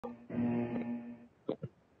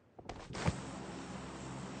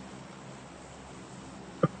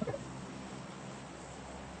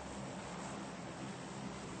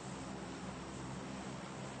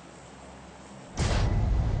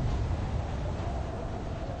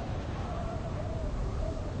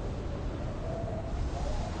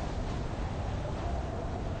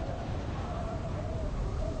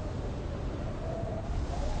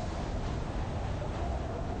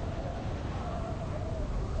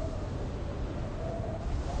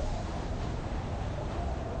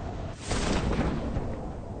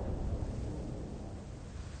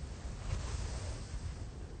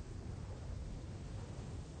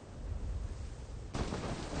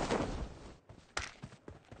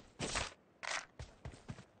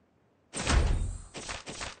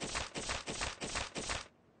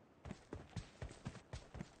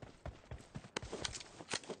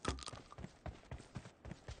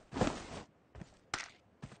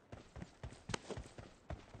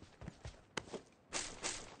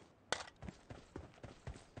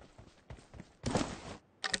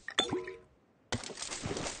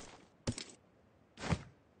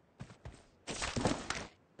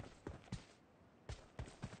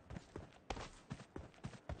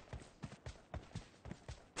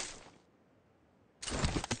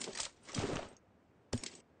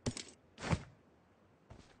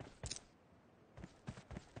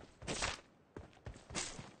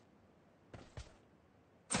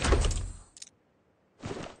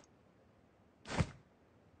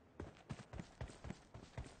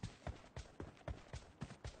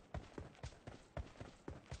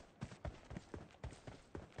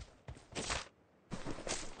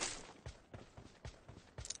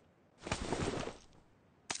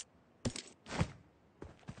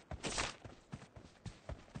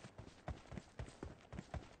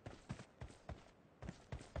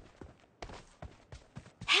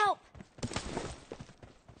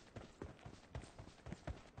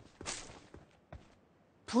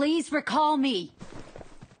Please recall me.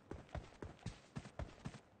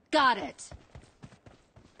 Got it.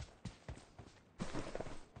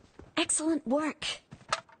 Excellent work.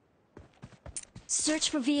 Search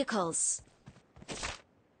for vehicles.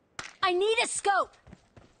 I need a scope.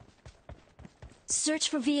 Search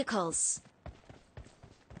for vehicles.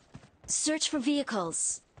 Search for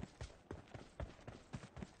vehicles.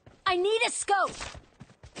 I need a scope.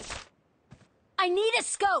 I need a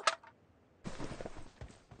scope.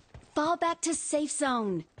 Fall back to safe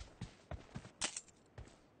zone.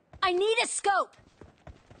 I need a scope.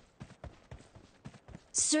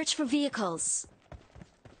 Search for vehicles.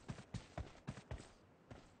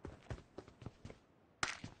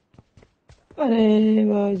 अरे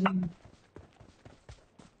भाई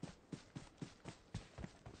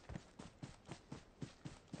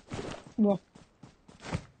वाह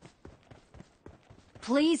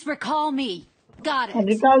Please recall me. Got it.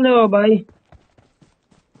 निकाल दो भाई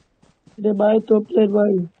अरे भाई तो player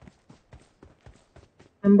भाई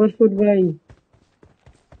नंबर फुट भाई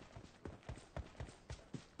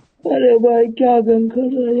अरे भाई क्या गन कर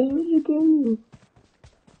रहा है यार निकालो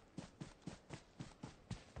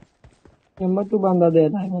नंबर 2 बंदा दे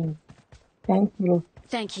रहा है मुझे thanks bro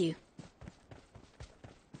Thank you.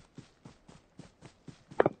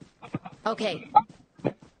 Okay.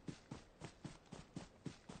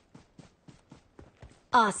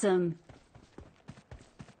 Awesome.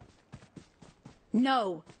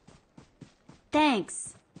 No.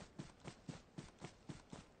 Thanks.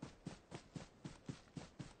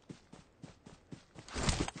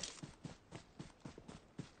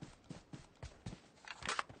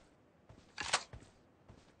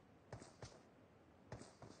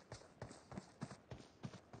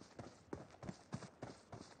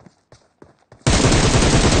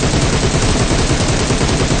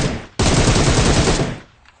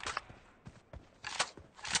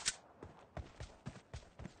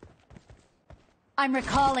 I'm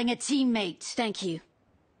recalling a teammate. Thank you.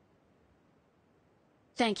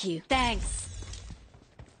 Thank you. Thanks.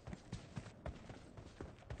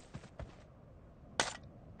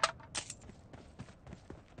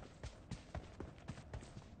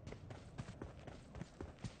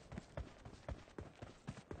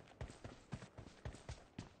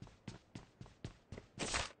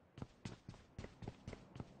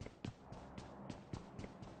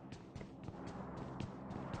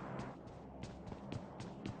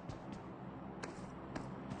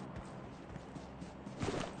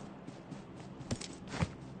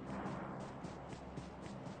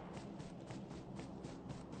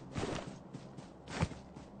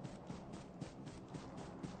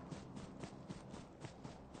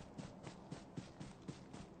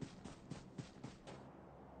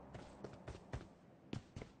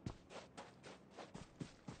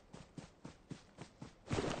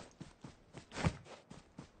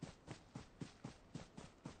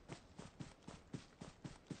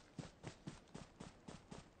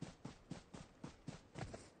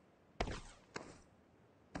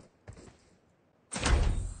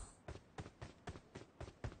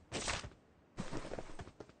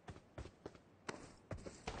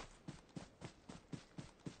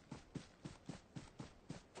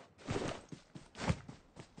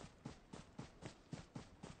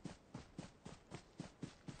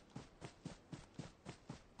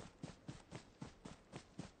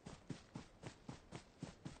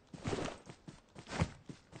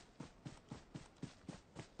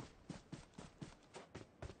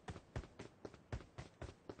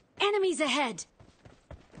 Enemies ahead!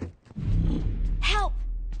 Help!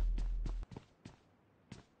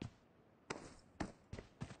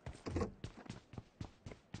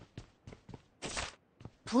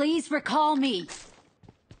 Please recall me.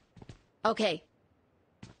 Okay.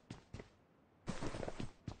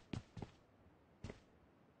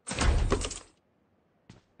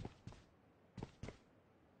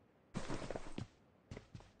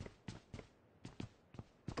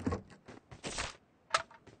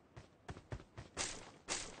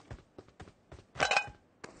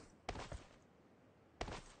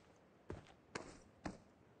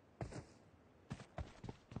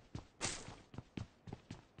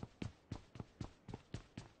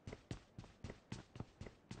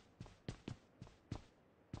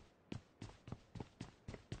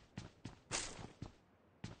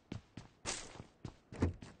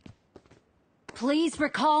 Please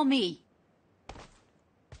recall me.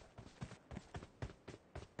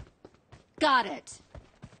 Got it.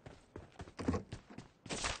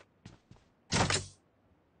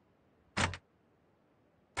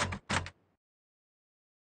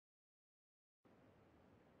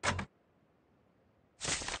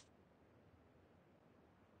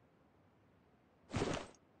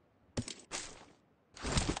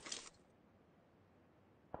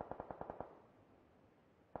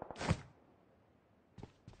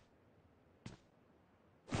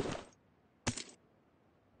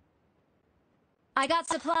 I got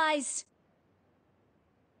supplies.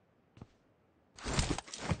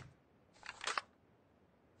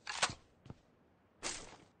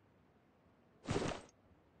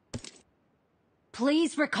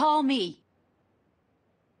 Please recall me.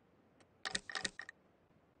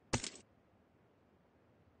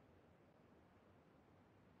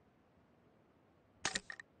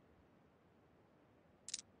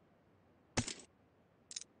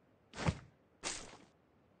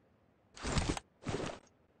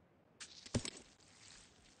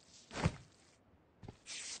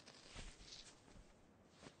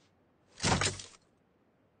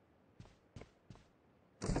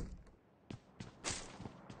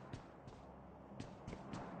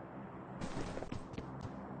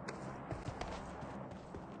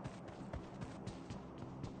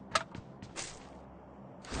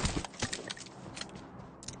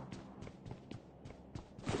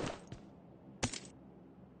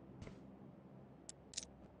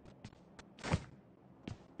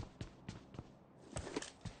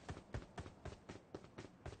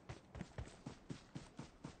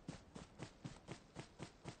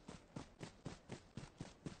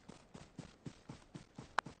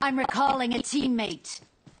 I'm recalling a teammate.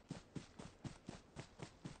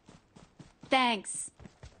 Thanks.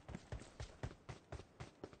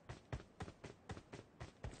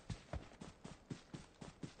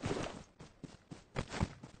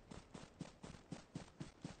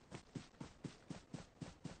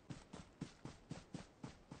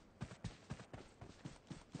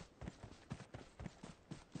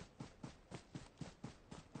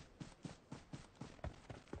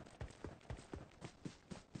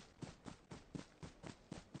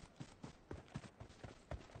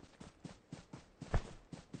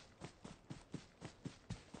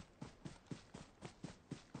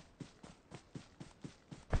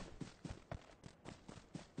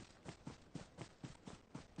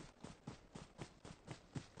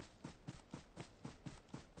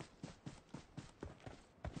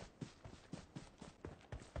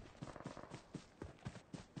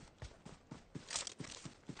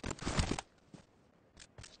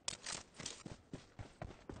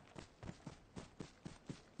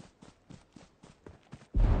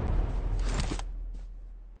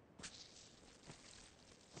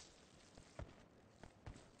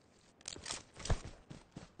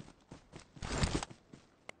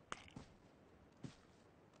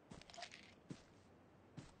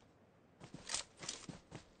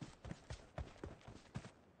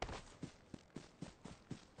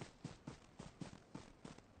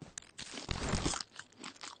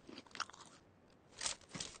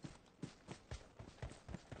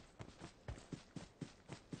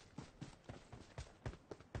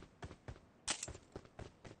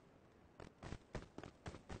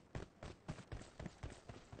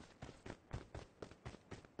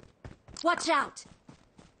 Watch out!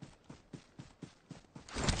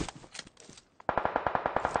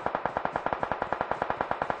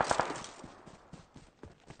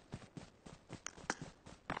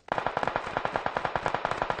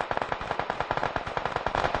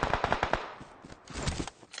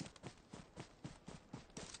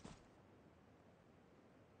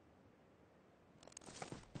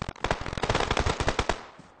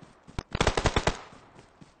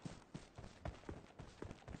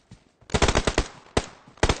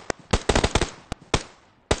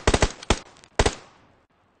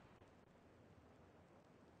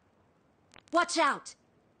 Watch out!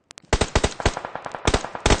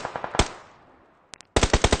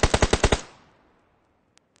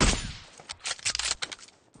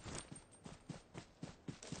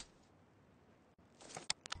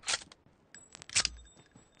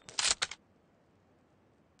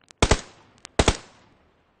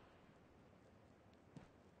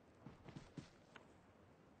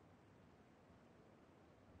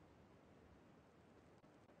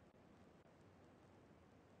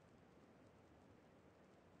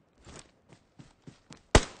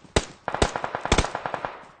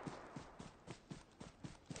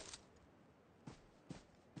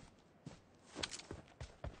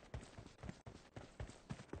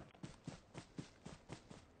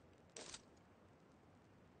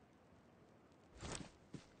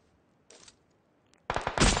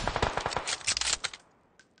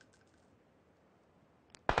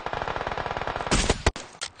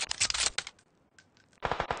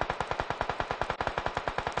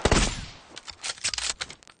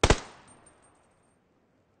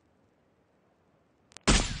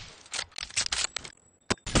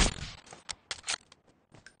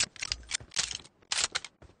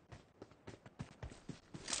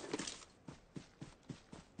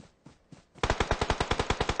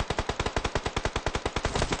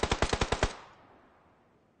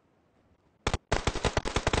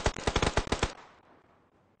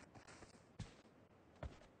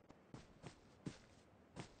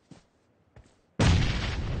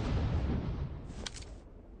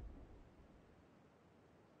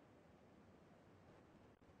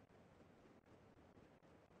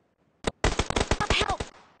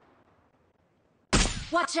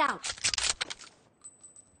 Watch out!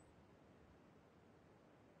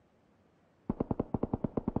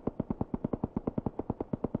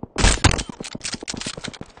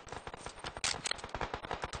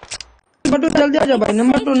 Number 2 जल्दी आ जाओ भाई।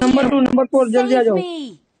 Number 2 number 4 जल्दी आ Save जाओ।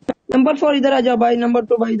 me! Number 4 इधर आ जाओ भाई। Number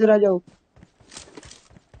 2 भाई इधर आ जाओ।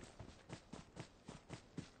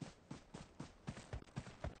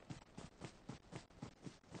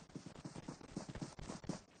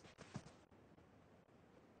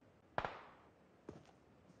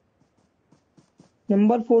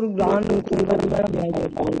 नंबर 4 ग्रांड इधर भाई।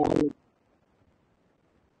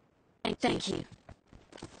 Thank you.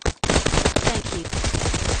 Thank you.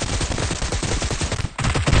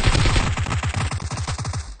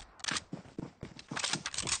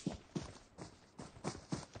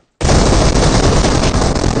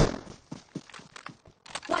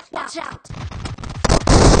 Watch out!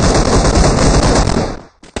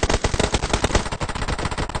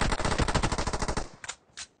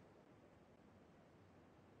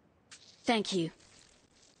 Thank you.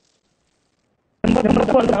 Number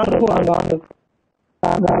 4 grand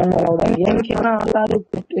game खेलना आता है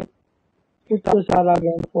कुछ तो सारा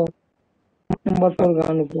game 4 number 4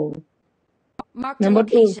 grand 4 Marked a number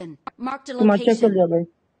 2 location. Marked a तुम अच्छा खेल location. जाओ भाई।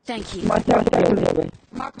 Thank you. तुम अच्छा खेल जाओ भाई।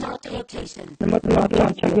 Marked a location. नंबर 2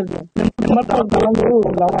 अच्छा खेल जाओ। नंबर 4 ग्रांड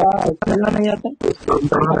लगा खेलना नहीं आता।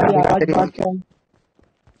 अभी आवाज काटता है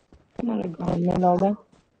हमारे गाँव में। लौड़ा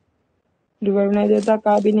रिवाइव नहीं देता,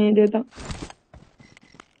 का भी नहीं देता।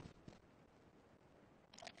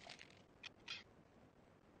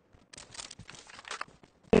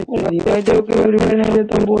 रिवाइव दो के रिवाइव नहीं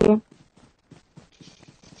देता बोलो।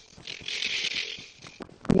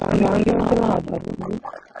 ज्ञान गेम खेलना आता है।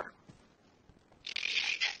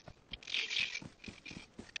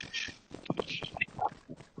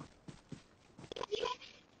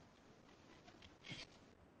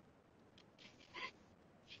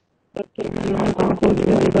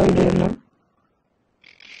 रिवाइव देना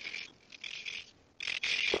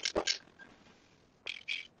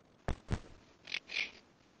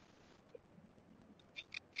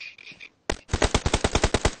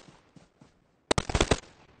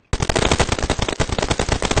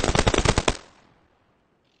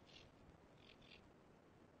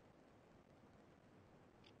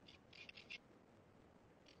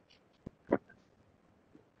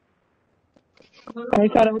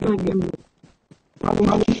ऐसा रहता है गेम।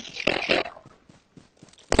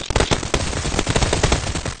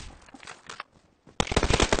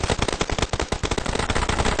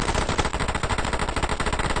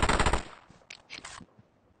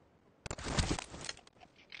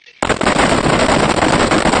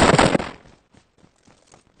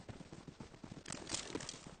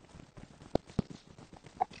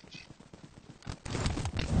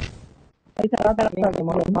 ऐसा रहता है।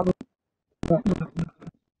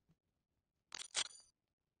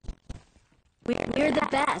 We're the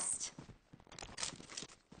best.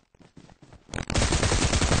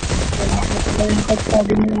 We're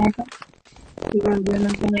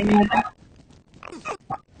number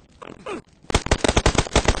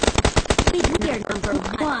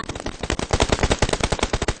 1.